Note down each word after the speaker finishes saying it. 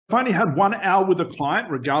I only had 1 hour with a client,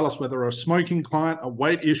 regardless whether a smoking client, a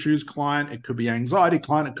weight issues client, it could be anxiety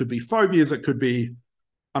client, it could be phobias, it could be,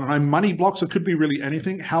 I don't know, money blocks, it could be really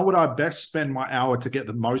anything. How would I best spend my hour to get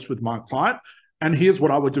the most with my client? And here's what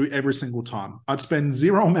I would do every single time. I'd spend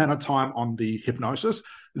zero amount of time on the hypnosis,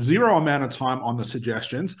 zero amount of time on the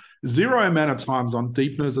suggestions, zero amount of times on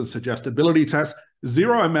deepeners and suggestibility tests,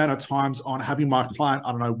 zero amount of times on having my client,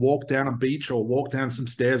 I don't know, walk down a beach or walk down some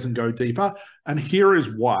stairs and go deeper. And here is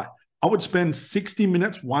why. I would spend 60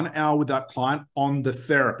 minutes, 1 hour with that client on the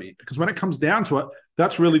therapy, because when it comes down to it,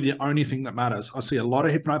 that's really the only thing that matters. I see a lot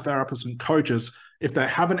of hypnotherapists and coaches, if they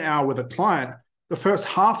have an hour with a client, the first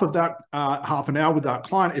half of that, half an hour with that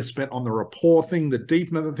client is spent on the rapport thing, the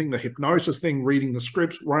deepener thing, the hypnosis thing, reading the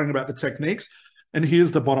scripts, worrying about the techniques. And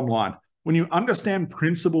here's the bottom line. When you understand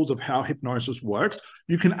principles of how hypnosis works,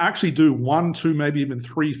 you can actually do 1, 2, maybe even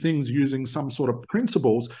 3 things using some sort of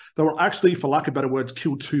principles that will actually, for lack of better words,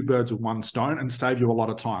 kill 2 birds with 1 stone and save you a lot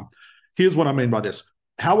of time. Here's what I mean by this.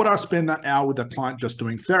 How would I spend that hour with the client just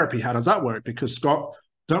doing therapy? How does that work? Because, Scott,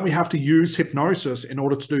 don't we have to use hypnosis in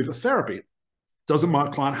order to do the therapy? Doesn't my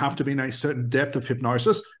client have to be in a certain depth of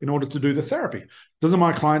hypnosis in order to do the therapy? Doesn't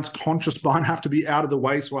my client's conscious mind have to be out of the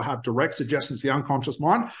way so I have direct suggestions to the unconscious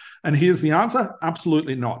mind? And here's the answer,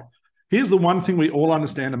 absolutely not. Here's the one thing we all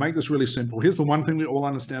understand, to make this really simple. Here's the one thing we all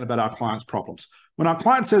understand about our clients' problems. When our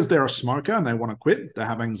client says they're a smoker and they want to quit, they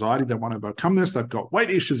have anxiety, they want to overcome this, they've got weight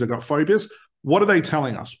issues, they've got phobias, what are they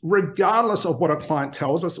telling us? Regardless of what a client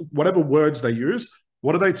tells us, whatever words they use,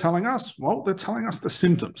 what are they telling us? Well, they're telling us the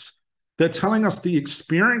symptoms. They're telling us the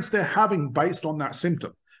experience they're having based on that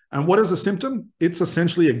symptom. And what is a symptom? It's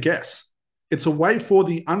essentially a guess. It's a way for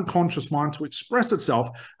the unconscious mind to express itself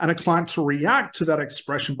and a client to react to that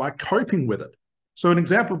expression by coping with it. So an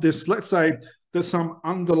example of this, let's say there's some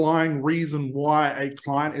underlying reason why a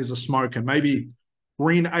client is a smoker. Maybe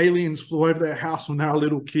green aliens flew over their house when they were a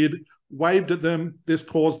little kid, waved at them. This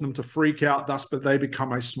caused them to freak out, thus, but they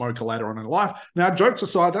become a smoker later on in life. Now, jokes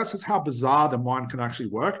aside, that's just how bizarre the mind can actually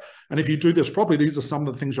work. And if you do this properly, these are some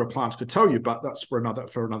of the things your clients could tell you, but that's for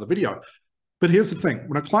another video. But here's the thing.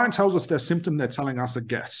 When a client tells us their symptom, they're telling us a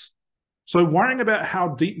guess. So worrying about how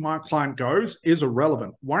deep my client goes is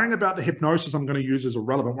irrelevant. Worrying about the hypnosis I'm going to use is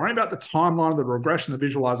irrelevant. Worrying about the timeline, the regression, the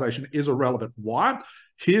visualization is irrelevant. Why?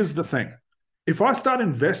 Here's the thing. If I start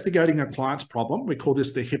investigating a client's problem, we call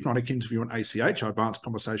this the hypnotic interview in ACH, advanced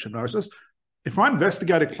conversation hypnosis. If I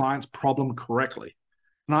investigate a client's problem correctly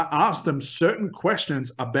and I ask them certain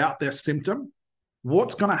questions about their symptom,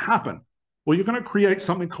 what's going to happen? Well, you're going to create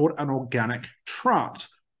something called an organic trance.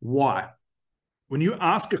 Why? When you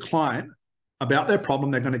ask a client about their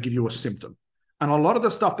problem, they're going to give you a symptom. And a lot of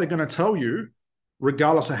the stuff they're going to tell you,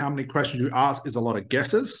 regardless of how many questions you ask, is a lot of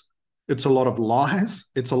guesses. It's a lot of lies.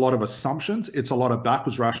 It's a lot of assumptions. It's a lot of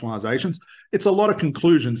backwards rationalizations. It's a lot of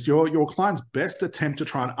conclusions. Your client's best attempt to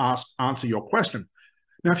try and answer your question.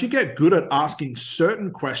 Now, if you get good at asking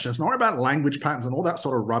certain questions, not about language patterns and all that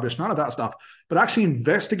sort of rubbish, none of that stuff, but actually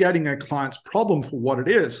investigating a client's problem for what it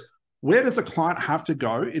is, where does a client have to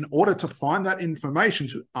go in order to find that information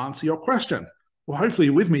to answer your question? Well, hopefully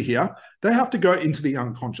you're with me here. They have to go into the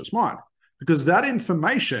unconscious mind, because that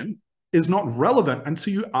information is not relevant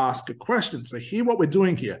until you ask a question. So here, what we're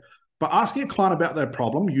doing here, by asking a client about their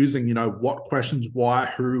problem using, what questions, why,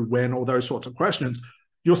 who, when, all those sorts of questions,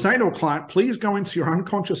 you're saying to a client, please go into your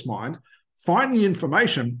unconscious mind, find the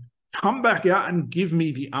information, come back out and give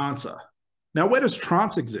me the answer. Now, where does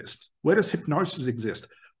trance exist? Where does hypnosis exist?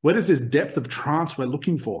 Where does this depth of trance we're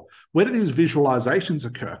looking for? Where do these visualizations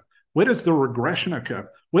occur? Where does the regression occur?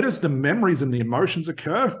 Where does the memories and the emotions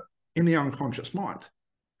occur? In the unconscious mind.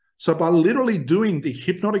 So by literally doing the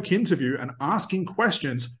hypnotic interview and asking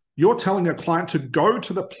questions, you're telling a client to go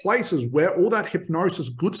to the places where all that hypnosis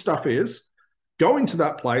good stuff is, go into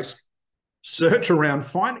that place, search around,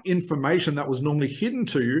 find information that was normally hidden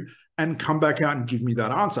to you, and come back out and give me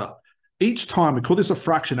that answer. Each time, we call this a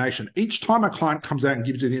fractionation. Each time a client comes out and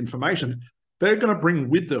gives you the information, they're going to bring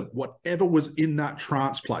with them whatever was in that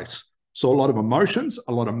trance place. So a lot of emotions,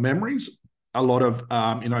 a lot of memories, a lot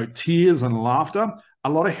of tears and laughter, a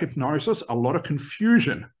lot of hypnosis, a lot of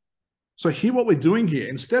confusion. So here, what we're doing here,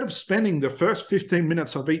 instead of spending the first 15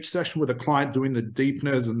 minutes of each session with a client doing the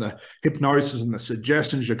deepeners and the hypnosis and the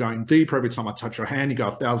suggestions, you're going deeper. Every time I touch your hand, you go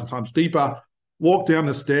 1,000 times deeper. Walk down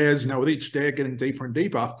the stairs, with each stair getting deeper and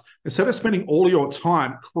deeper. Instead of spending all your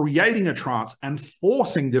time creating a trance and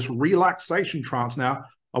forcing this relaxation trance. Now,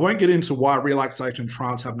 I won't get into why relaxation and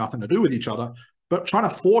trance have nothing to do with each other, but trying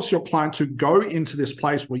to force your client to go into this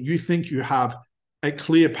place where you think you have a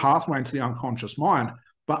clear pathway into the unconscious mind.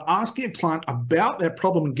 By asking a client about their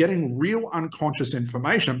problem and getting real unconscious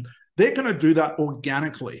information, they're going to do that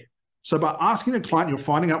organically. So by asking a client, you're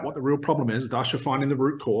finding out what the real problem is, thus you're finding the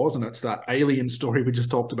root cause, and it's that alien story we just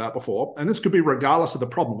talked about before. And this could be regardless of the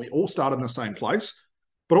problem. We all start in the same place.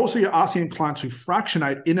 But also you're asking a client to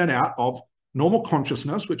fractionate in and out of normal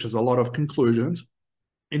consciousness, which is a lot of conclusions,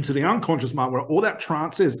 into the unconscious mind where all that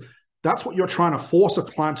trance is. That's what you're trying to force a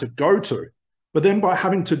client to go to. But then by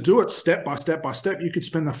having to do it step by step by step, you could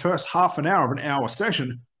spend the first half an hour of an hour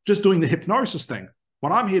session just doing the hypnosis thing.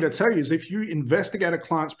 What I'm here to tell you is if you investigate a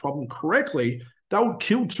client's problem correctly, they'll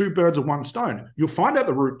kill two birds with one stone. You'll find out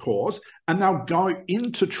the root cause and they'll go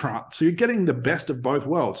into trance. So you're getting the best of both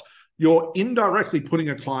worlds. You're indirectly putting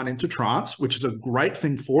a client into trance, which is a great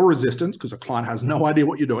thing for resistance because a client has no idea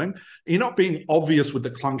what you're doing. You're not being obvious with the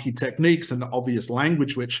clunky techniques and the obvious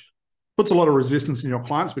language, which puts a lot of resistance in your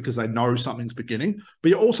clients because they know something's beginning. But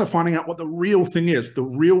you're also finding out what the real thing is, the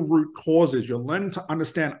real root cause is. You're learning to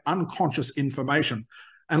understand unconscious information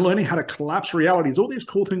and learning how to collapse realities, all these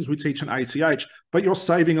cool things we teach in ACH, but you're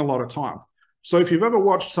saving a lot of time. So if you've ever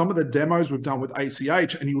watched some of the demos we've done with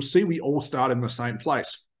ACH, and you'll see we all start in the same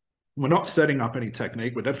place. We're not setting up any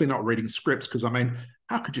technique. We're definitely not reading scripts because, I mean,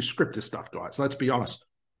 how could you script this stuff, guys? Let's be honest.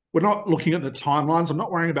 We're not looking at the timelines. I'm not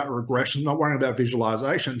worrying about regression. I'm not worrying about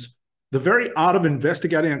visualizations. The very art of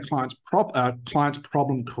investigating a client's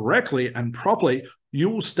problem correctly and properly, you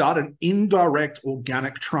will start an indirect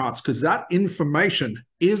organic trance because that information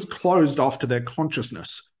is closed off to their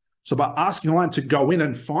consciousness. So by asking a client to go in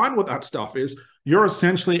and find what that stuff is, you're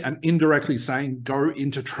essentially and indirectly saying, go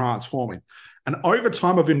into transforming. And over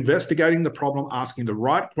time of investigating the problem, asking the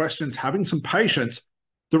right questions, having some patience,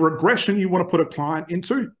 the regression you want to put a client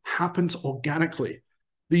into happens organically.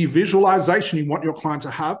 The visualization you want your client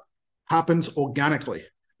to have happens organically.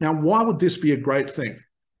 Now, why would this be a great thing?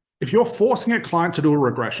 If you're forcing a client to do a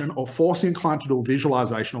regression or forcing a client to do a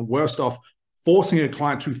visualization, or worst off, forcing a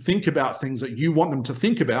client to think about things that you want them to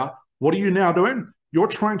think about, what are you now doing? You're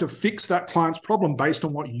trying to fix that client's problem based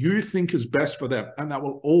on what you think is best for them, and that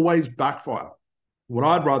will always backfire. What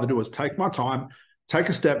I'd rather do is take my time, take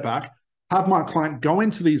a step back, have my client go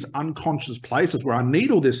into these unconscious places where I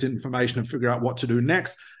need all this information and figure out what to do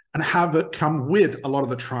next, and have it come with a lot of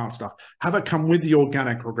the trance stuff, have it come with the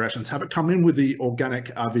organic regressions, have it come in with the organic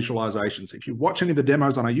visualizations. If you watch any of the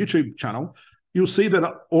demos on our YouTube channel, you'll see that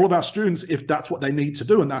all of our students, if that's what they need to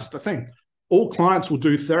do, and that's the thing, all clients will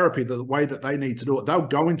do therapy the way that they need to do it. They'll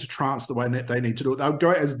go into trance the way that they need to do it. They'll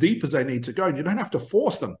go as deep as they need to go, and you don't have to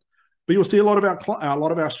force them. But you'll see a lot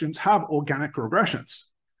of our students have organic regressions.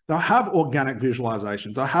 They'll have organic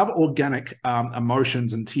visualizations. They'll have organic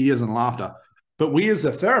emotions and tears and laughter. But we as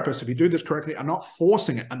a therapist, if you do this correctly, are not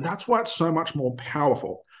forcing it. And that's why it's so much more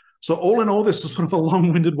powerful. So all in all, this is sort of a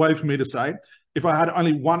long-winded way for me to say, if I had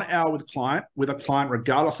only 1 hour with a client,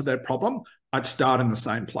 regardless of their problem, I'd start in the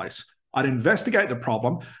same place. I'd investigate the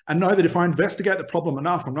problem and know that if I investigate the problem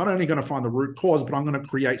enough, I'm not only going to find the root cause, but I'm going to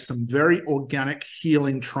create some very organic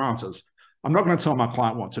healing trances. I'm not going to tell my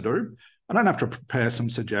client what to do. I don't have to prepare some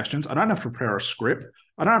suggestions. I don't have to prepare a script.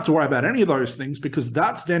 I don't have to worry about any of those things because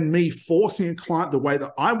that's then me forcing a client the way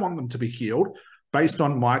that I want them to be healed based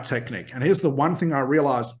on my technique. And here's the one thing I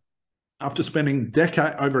realized after spending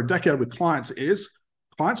over a decade with clients is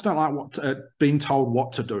clients don't like being told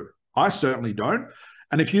what to do. I certainly don't.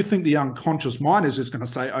 And if you think the unconscious mind is just going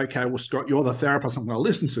to say, okay, well, Scott, you're the therapist I'm going to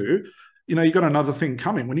listen to, you've got another thing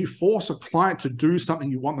coming. When you force a client to do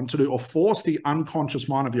something you want them to do, or force the unconscious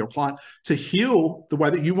mind of your client to heal the way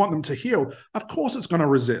that you want them to heal, of course it's going to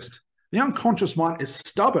resist. The unconscious mind is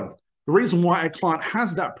stubborn. The reason why a client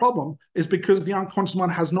has that problem is because the unconscious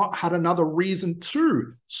mind has not had another reason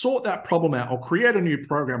to sort that problem out or create a new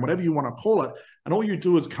program, whatever you want to call it. And all you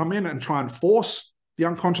do is come in and try and force the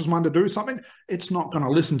unconscious mind to do something, it's not going to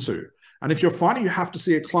listen to. And if you're finding you have to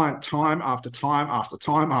see a client time after time after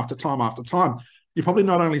time after time after time, you're probably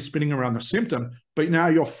not only spinning around the symptom, but now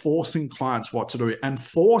you're forcing clients what to do. And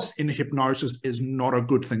force in hypnosis is not a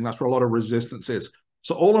good thing. That's where a lot of resistance is.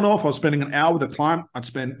 So all in all, if I was spending an hour with a client, I'd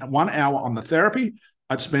spend 1 hour on the therapy.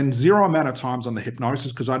 I'd spend zero amount of times on the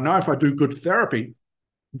hypnosis because I know if I do good therapy,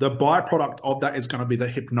 the byproduct of that is going to be the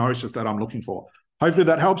hypnosis that I'm looking for. Hopefully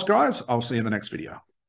that helps, guys. I'll see you in the next video.